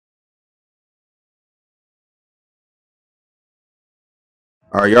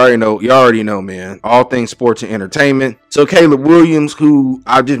All right, you already know, man. All things sports and entertainment. So Caleb Williams, who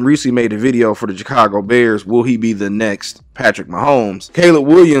I just recently made a video for the Chicago Bears, will he be the next Patrick Mahomes? Caleb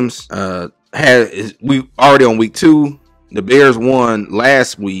Williams we already on week 2. The Bears won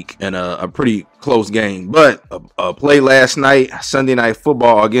last week in a pretty close game, but a play last night, Sunday Night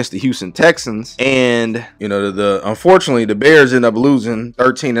Football against the Houston Texans, and unfortunately the Bears ended up losing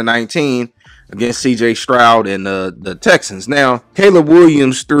 13-19 against CJ Stroud and the Texans. Now, Caleb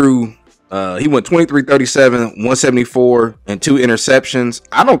Williams threw, he went 23-37, 174, and 2 interceptions.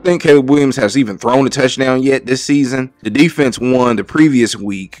 I don't think Caleb Williams has even thrown a touchdown yet this season. The defense won the previous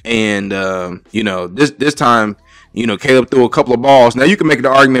week, and this time, Caleb threw a couple of balls. Now, you can make the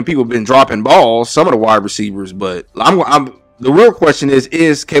argument people have been dropping balls, some of the wide receivers, but the real question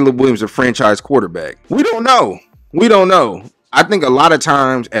is Caleb Williams a franchise quarterback? We don't know. I think a lot of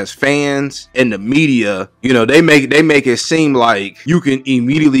times as fans and the media, they make it seem like you can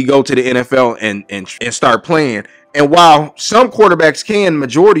immediately go to the NFL and start playing. And while some quarterbacks can,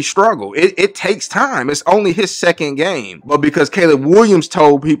 majority struggle. It takes time. It's only his second game. But because Caleb Williams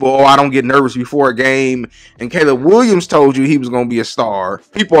told people, oh, I don't get nervous before a game, and Caleb Williams told you he was going to be a star,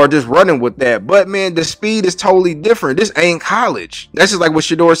 people are just running with that. But, man, the speed is totally different. This ain't college. That's just like what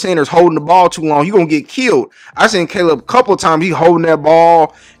Shedeur Sanders holding the ball too long. You're going to get killed. I seen Caleb a couple of times. He holding that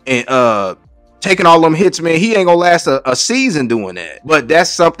ball and taking all them hits, man. He ain't gonna last a season doing that. But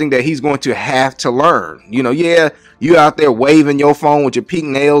that's something that he's going to have to learn. Yeah, you out there waving your phone with your pink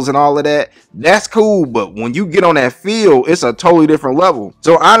nails and all of that. That's cool. But when you get on that field, it's a totally different level.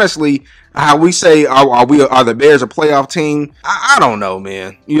 So honestly, how we say, are the Bears a playoff team? I don't know,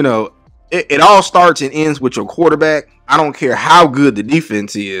 man. It all starts and ends with your quarterback. I don't care how good the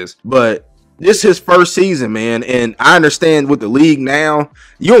defense is, but this is his first season, man, and I understand with the league now,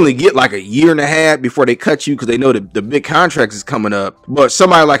 you only get like a year and a half before they cut you because they know the big contract is coming up. But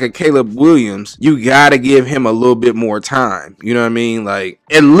somebody like a Caleb Williams, you got to give him a little bit more time. You know what I mean? Like,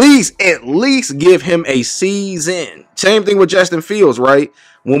 at least give him a season. Same thing with Justin Fields, right?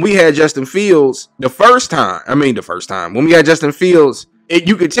 When we had Justin Fields, when we had Justin Fields,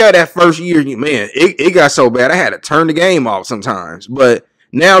 you could tell that first year, man, it got so bad. I had to turn the game off sometimes, but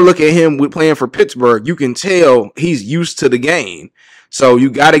now look at him with playing for Pittsburgh. You can tell he's used to the game. So you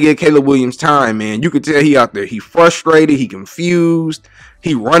got to give Caleb Williams time, man. You can tell he out there. He frustrated. He confused.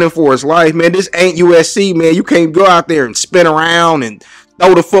 He running for his life, man. This ain't USC, man. You can't go out there and spin around and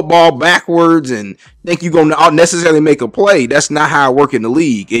throw the football backwards and think you're going to necessarily make a play. That's not how it works in the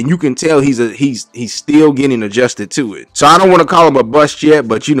league. And you can tell he's still getting adjusted to it. So I don't want to call him a bust yet,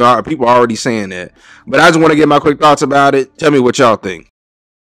 but people are already saying that. But I just want to get my quick thoughts about it. Tell me what y'all think.